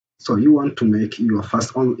So you want to make your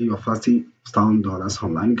first $1,000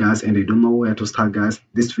 online, guys, and you don't know where to start, guys.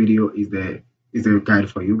 This video is a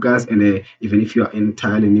guide for you guys. And even if you are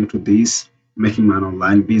entirely new to this making an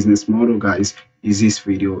online business model, guys, is this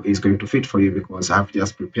video is going to fit for you because I've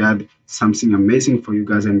just prepared something amazing for you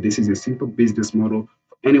guys. And this is a simple business model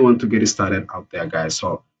for anyone to get started out there, guys.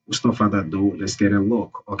 So with no further ado, let's get a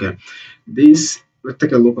look. Okay, this let's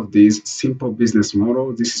take a look at this simple business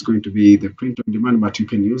model. This is going to be the print on demand, but you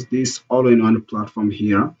can use this all in one platform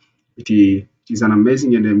here. It is an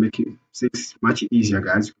amazing and they make things much easier,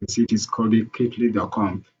 guys. You can see it is called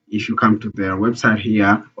quickly.com. If you come to their website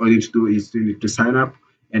here, all you need to do is you need to sign up,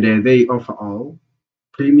 and they offer all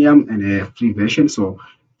premium and a free version. So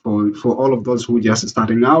for all of those who just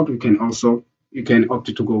starting out, you can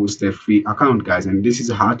opt to go with the free account, guys. And this is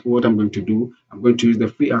what I'm going to do. I'm going to use the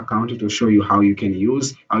free account to show you how you can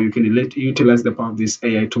utilize the power of these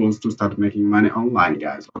AI tools to start making money online,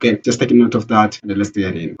 guys. Okay, just take note of that and then let's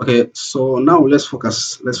get in. Okay, so now let's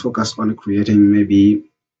focus on creating maybe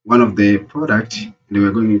one of the product, and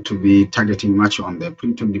we're going to be targeting much on the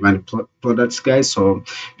print on demand products, guys. So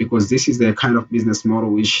because this is the kind of business model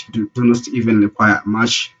which do not even require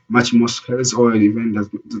much more skills, or even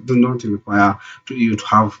do not require you to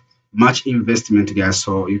have much investment, guys.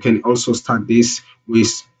 So you can also start this with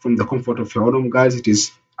from the comfort of your home, guys. It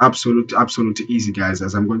is absolutely easy, guys,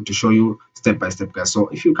 as I'm going to show you step by step, guys. So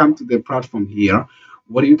if you come to the platform here,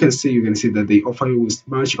 what you can see that they offer you with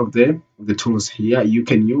much of the tools here you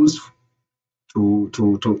can use to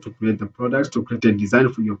create the products, to create a design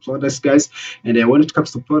for your products, guys. And when it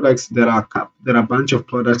comes to products, there are a bunch of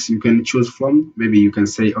products you can choose from. Maybe you can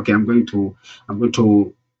say, okay, I'm going to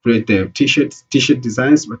create the t-shirt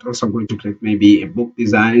designs, but also I'm going to create maybe a book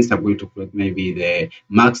designs. I'm going to create maybe the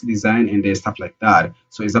max design and the stuff like that.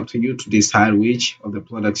 So it's up to you to decide which of the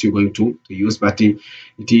products you're going to use. But it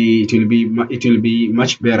will be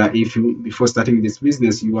much better if you, before starting this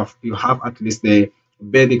business, you have at least the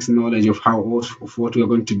basics knowledge of of what you're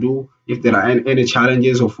going to do, if there are any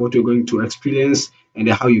challenges of what you're going to experience, and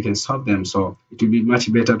how you can solve them. So it will be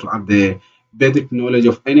much better to have the basic knowledge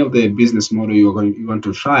of any of the business model you want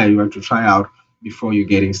to try out before you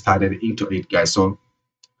getting started into it, guys. So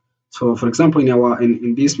for example,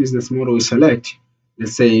 in this business model we select,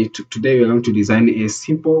 let's say today we're going to design a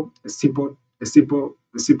simple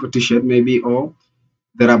t-shirt maybe, or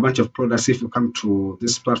there are a bunch of products. If you come to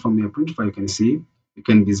this platform here, Printify, you can see you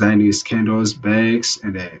can design with candles, bags,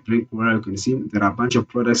 and drinkware. You can see there are a bunch of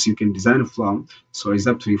products you can design from. So it's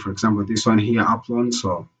up to you. For example, this one here, Upload.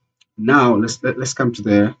 So now let's come to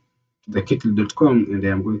the Kickly.com, and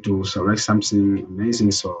then I'm going to select something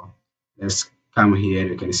amazing. So let's come here.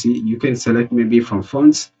 You can see you can select maybe from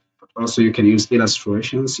fonts, but also you can use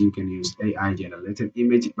illustrations. You can use AI generated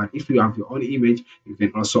image. But if you have your own image, you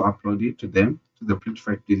can also upload it to them to the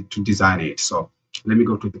Printify to design it. So let me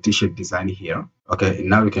go to the t-shirt design here. Okay,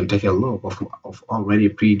 now we can take a look of already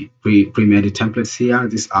pre-made templates here.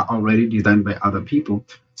 These are already designed by other people,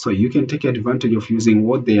 so you can take advantage of using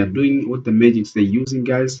what they are doing, what the magics they're using,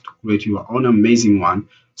 guys, to create your own amazing one.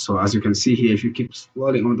 So as you can see here, if you keep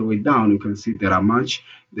scrolling all the way down, you can see there are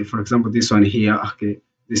for example, this one here. Okay,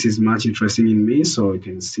 this is much interesting in me, so you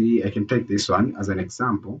can see I can take this one as an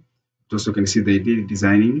example. Also, you can see they did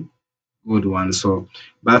designing good one. So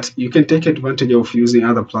but you can take advantage of using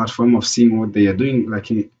other platform, of seeing what they are doing,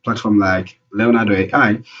 like a platform like Leonardo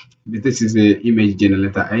AI. This is the image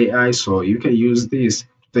generator AI, so you can use this to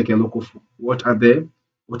take a look of what are the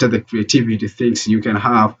creativity things you can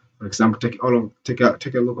have. For example, take a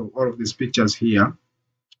look of all of these pictures here.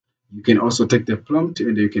 You can also take the prompt,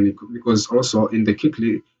 and you can, because also in the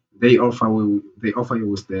Quickly they offer you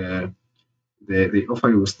with the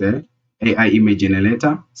AI image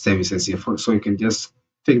generator services here. So you can just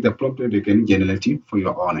take the prompt and you can generate it for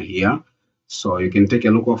your own here. So you can take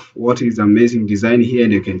a look of what is amazing design here,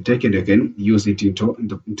 and you can take it, you can use it into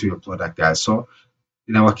your product, guys. So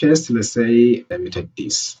in our case, let's say let me take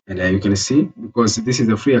this, and you can see, because this is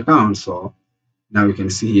a free account, so now you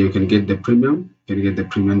can see here you can get the premium, you can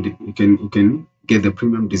get the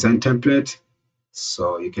premium design template.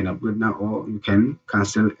 So you can upgrade now, or you can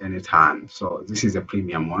cancel anytime. So this is a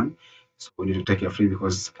premium one, so we need to take a free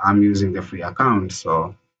because I'm using the free account.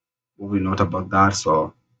 So we will note about that.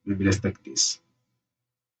 So maybe let's take this,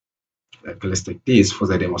 let's take this for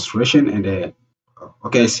the demonstration. And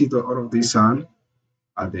okay, I see that all of these are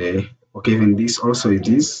the, okay, even this also, it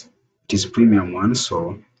is premium one.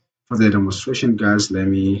 So for the demonstration, guys, let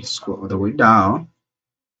me scroll all the way down.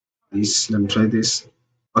 Let me try this.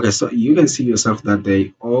 Okay, so you can see yourself that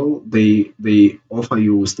they offer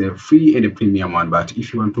you the free and the premium one. But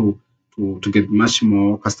if you want to to get much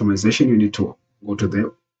more customization, you need to go to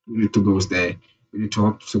the you need to go with the you need to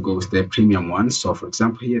opt to go with the premium one. So for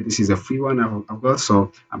example, here this is a free one I've got.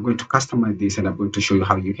 So I'm going to customize this, and I'm going to show you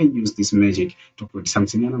how you can use this magic to put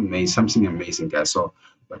something amazing, guys. So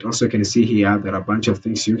but also you can see here there are a bunch of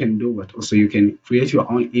things you can do, but also you can create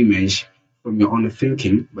your own image from your own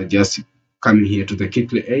thinking, but just coming here to the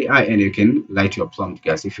Kikli AI, and you can write your prompt,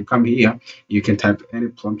 guys. If you come here, you can type any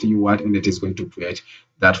prompt you want, and it is going to create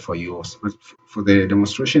that for you. So for the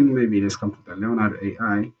demonstration, maybe let's come to the Leonardo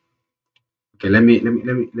AI. Okay, let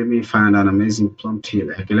me find an amazing prompt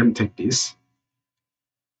here. Okay, let me take this.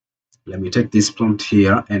 Let me take this prompt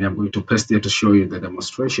here, and I'm going to paste there to show you the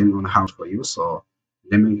demonstration on how for you. So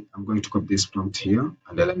I'm going to copy this prompt here,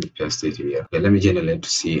 and then let me paste it here. Okay, let me generate to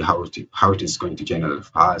see how it is going to generate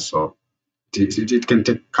for us. So it can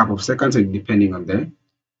take a couple of seconds, depending on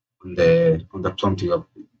the prompt you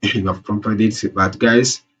have prompted it. But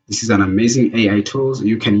guys, this is an amazing AI tools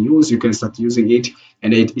you can use. You can start using it,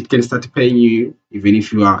 and it can start paying you even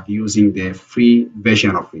if you are using the free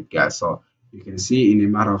version of it, guys. So you can see in a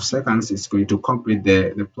matter of seconds it's going to complete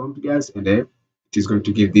the prompt, guys, and then it is going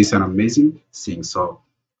to give this an amazing thing. So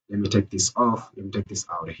let me take this off. Let me take this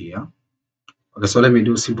out here. Okay, so let me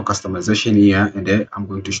do simple customization here, and then I'm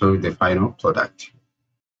going to show you the final product.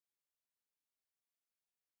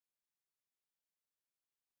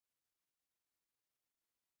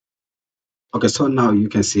 Okay, so now you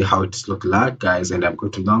can see how it's look like, guys, and I'm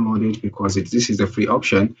going to download it because this is a free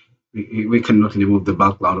option. We cannot remove the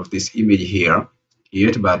background of this image here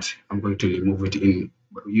yet, but I'm going to remove it in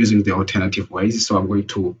using the alternative ways. So I'm going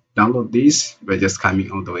to download this by just coming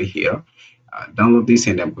all the way here. Download this,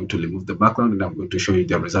 and I'm going to remove the background, and I'm going to show you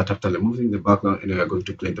the result after removing the background, and we are going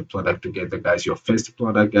to create the product together, guys. Your first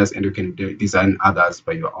product, guys, and you can design others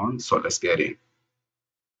by your own. So let's get in.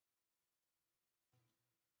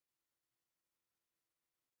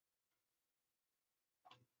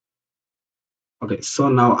 Okay, so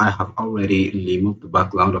now I have already removed the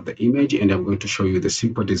background of the image, and I'm going to show you the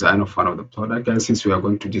simple design of one of the product, guys. Since we are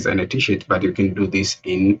going to design a t-shirt, but you can do this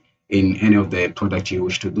in any of the product you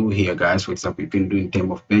wish to do here, guys. For example, you can do in terms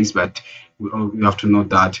of base, but you have to know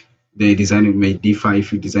that the design may differ.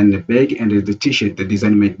 If you design the bag and the t-shirt, the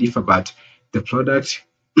design may differ, but the product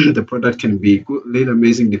the product can be good, little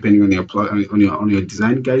amazing depending on your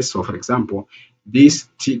design, guys. So for example, this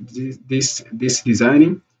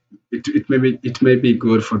designing, it may be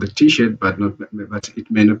good for the t-shirt, but it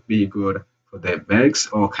may not be good for the bags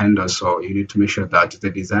or candles. So you need to make sure that the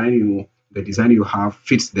design you have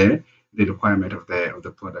fits the requirement of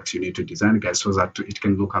the products you need to design, guys, so that it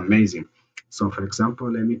can look amazing. So for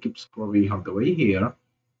example, let me keep scrolling all the way here,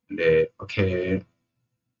 and okay,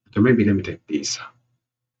 maybe let me take this.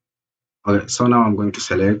 Okay, so now I'm going to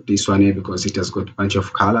select this one here because it has got a bunch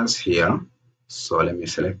of colors here. So let me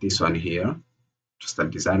select this one here to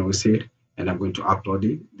start design with it, and I'm going to upload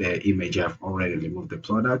it. The image I've already removed the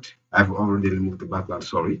product. I've already removed the background,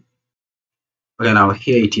 sorry. Okay, now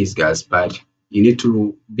here it is, guys, but you need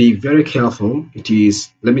to be very careful. It is,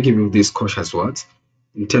 let me give you these cautious words.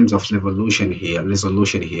 In terms of resolution here,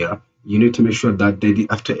 you need to make sure that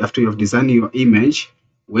after you've designed your image,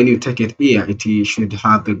 when you take it here, it should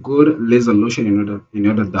have the good resolution in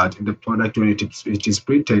order that the product, when it is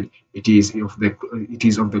printed, it is of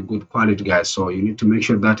the good quality, guys. So you need to make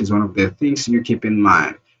sure that is one of the things you keep in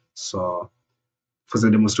mind. So for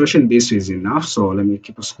the demonstration, this is enough. So let me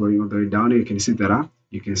keep scrolling all the way down. You can see that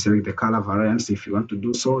you can select the color variants if you want to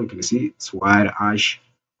do so. You can see it's white, ash,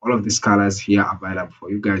 all of these colors here available for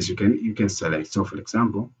you guys. You can select. So for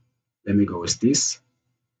example, let me go with this.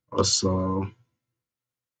 Also,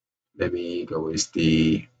 let me go with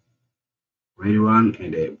the red one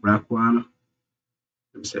and the black one.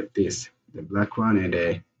 Let me select this, the black one,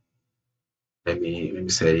 and let me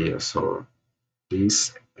say also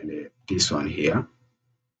this and this one here.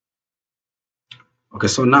 Okay,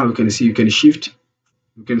 so now you can see you can shift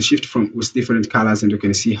from with different colors, and you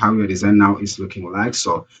can see how your design now is looking like.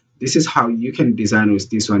 So this is how you can design with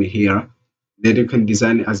this one here. Then you can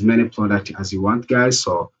design as many products as you want, guys.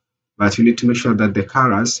 So but you need to make sure that the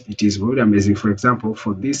colors, it is really amazing. For example,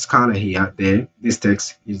 for this color here, this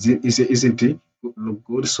text isn't it look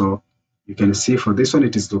good. So you can see for this one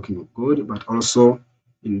it is looking good, but also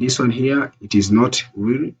in this one here it is not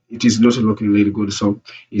looking really good. So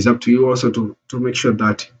it's up to you also to make sure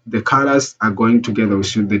that the colors are going together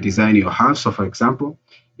with the design you have. So for example,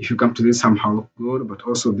 if you come to this somehow look good, but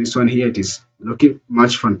also this one here, it is looking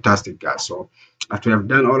much fantastic, guys. So after you have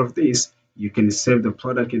done all of this, you can save the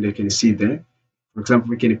product, and you can see there. For example,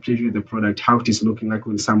 we can preview the product, how it is looking like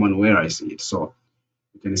when someone wears it. So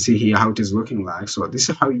You can see here how it is looking like. So this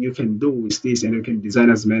is how you can do with this, and you can design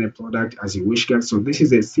as many products as you wish, guys. So this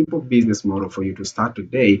is a simple business model for you to start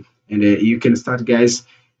today, and you can start, guys,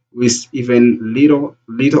 with even little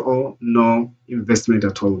or no investment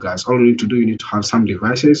at all, guys. All you need to do, you need to have some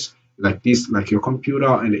devices like this, like your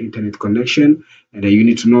computer and the internet connection, and you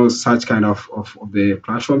need to know such kind of the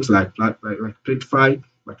platforms like Platify,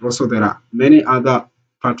 but also there are many other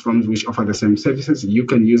platforms which offer the same services you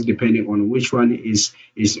can use depending on which one is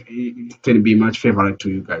it can be much favorite to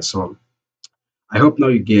you guys. So I hope now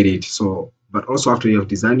you get it. So, but also after you have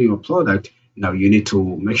designed your product, now you need to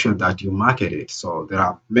make sure that you market it. So there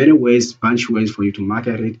are many ways, bunch ways for you to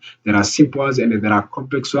market it. There are simple ones and there are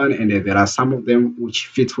complex ones, and there are some of them which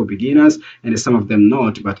fit for beginners and some of them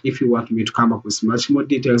not. But if you want me to come up with much more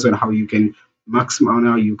details on how you can maximize,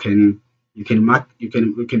 how you can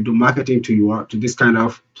do marketing to your to this kind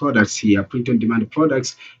of products here, print on demand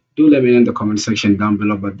products, do let me know in the comment section down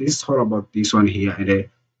below. But this is all about this one here, and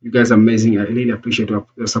you guys are amazing. I really appreciate your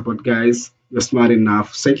support, guys. You're smart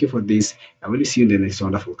enough. Thank you for this. I will see you in the next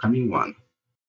wonderful coming one.